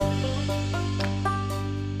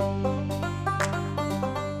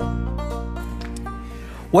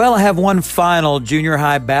Well, I have one final junior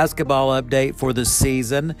high basketball update for the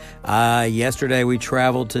season. Yesterday we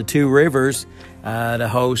traveled to Two Rivers to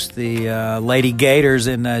host the Lady Gators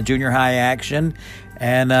in junior high action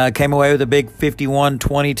and came away with a big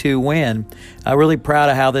 51-22 win. Really proud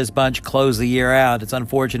of how this bunch closed the year out. It's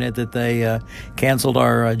unfortunate that they canceled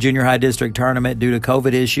our junior high district tournament due to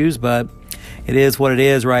COVID issues, but it is what it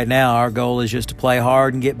is right now. Our goal is just to play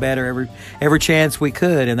hard and get better every chance we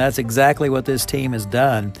could, and that's exactly what this team has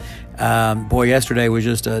done. Yesterday was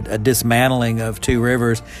just a dismantling of Two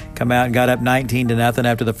Rivers. Come out and got up 19-0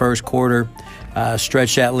 after the first quarter,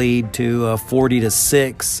 stretched that lead to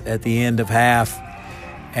 40-6 at the end of half,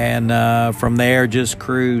 and from there just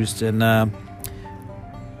cruised and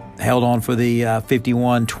held on for the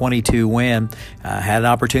 51-22 win. Had an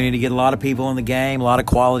opportunity to get a lot of people in the game, a lot of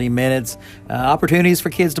quality minutes, opportunities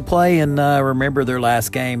for kids to play and remember their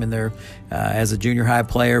last game and their as a junior high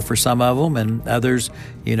player for some of them, and others,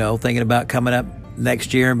 thinking about coming up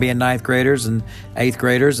next year and being ninth graders and eighth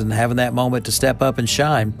graders and having that moment to step up and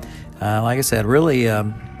shine. Like I said, really,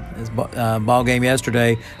 this ball game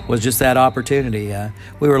yesterday was just that opportunity.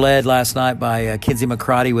 We were led last night by Kinsey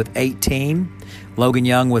McCrotty with 18, Logan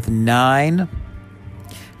Young with 9,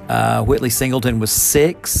 Whitley Singleton with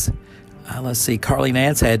 6. Let's see, Carly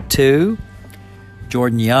Nance had 2,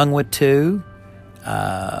 Jordan Young with 2.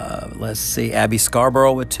 Let's see, Abby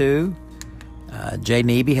Scarborough with 2. Jay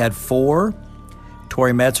Neby had 4.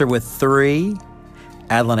 Tori Metzer with 3.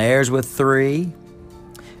 Adeline Ayers with 3.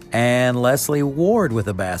 And Leslie Ward with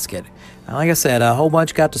a basket. Like I said, a whole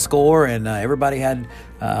bunch got to score, and everybody had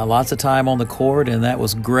lots of time on the court, and that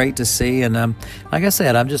was great to see. And like I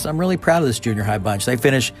said, I'm really proud of this junior high bunch. They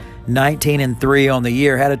finished 19-3 on the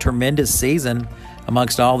year, had a tremendous season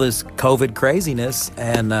amongst all this COVID craziness,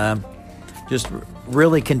 and just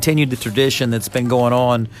really continued the tradition that's been going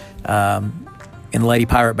on in Lady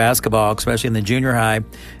Pirate basketball, especially in the junior high,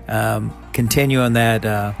 continuing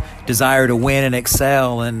that desire to win and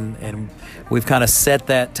excel, and we've kind of set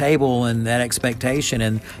that table and that expectation,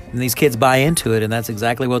 and these kids buy into it, and that's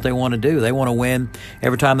exactly what they want to do. They want to win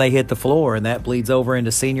every time they hit the floor, and that bleeds over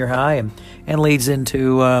into senior high and leads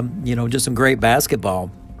into just some great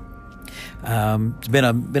basketball. It's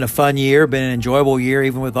been a fun year, been an enjoyable year,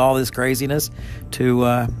 even with all this craziness, to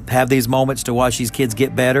have these moments to watch these kids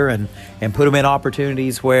get better and put them in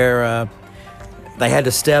opportunities where they had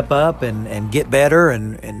to step up and get better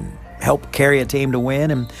and help carry a team to win.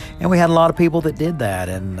 And we had a lot of people that did that.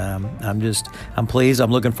 And I'm pleased.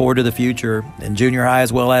 I'm looking forward to the future in junior high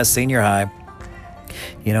as well as senior high.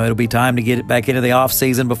 It'll be time to get it back into the off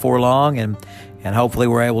season before long, and hopefully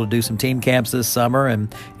we're able to do some team camps this summer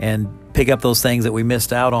and pick up those things that we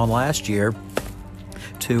missed out on last year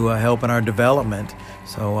to help in our development.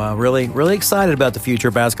 So really, really excited about the future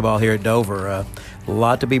of basketball here at Dover. A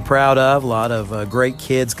lot to be proud of, a lot of great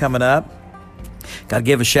kids coming up. Got to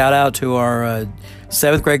give a shout out to our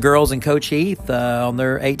 7th grade girls and Coach Heath on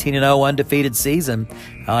their 18-0 undefeated season.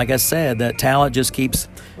 Like I said, that talent just keeps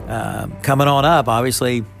coming on up.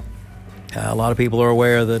 Obviously, a lot of people are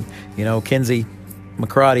aware that, Kinsey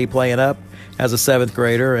McCrotty playing up as a 7th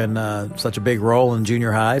grader and such a big role in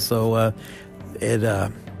junior high. So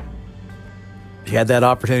she had that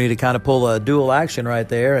opportunity to kind of pull a dual action right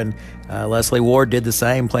there. And Leslie Ward did the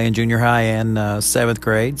same, playing junior high and 7th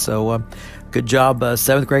grade. So good job,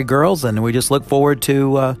 7th grade girls. And we just look forward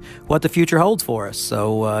to what the future holds for us.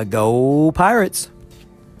 So go Pirates.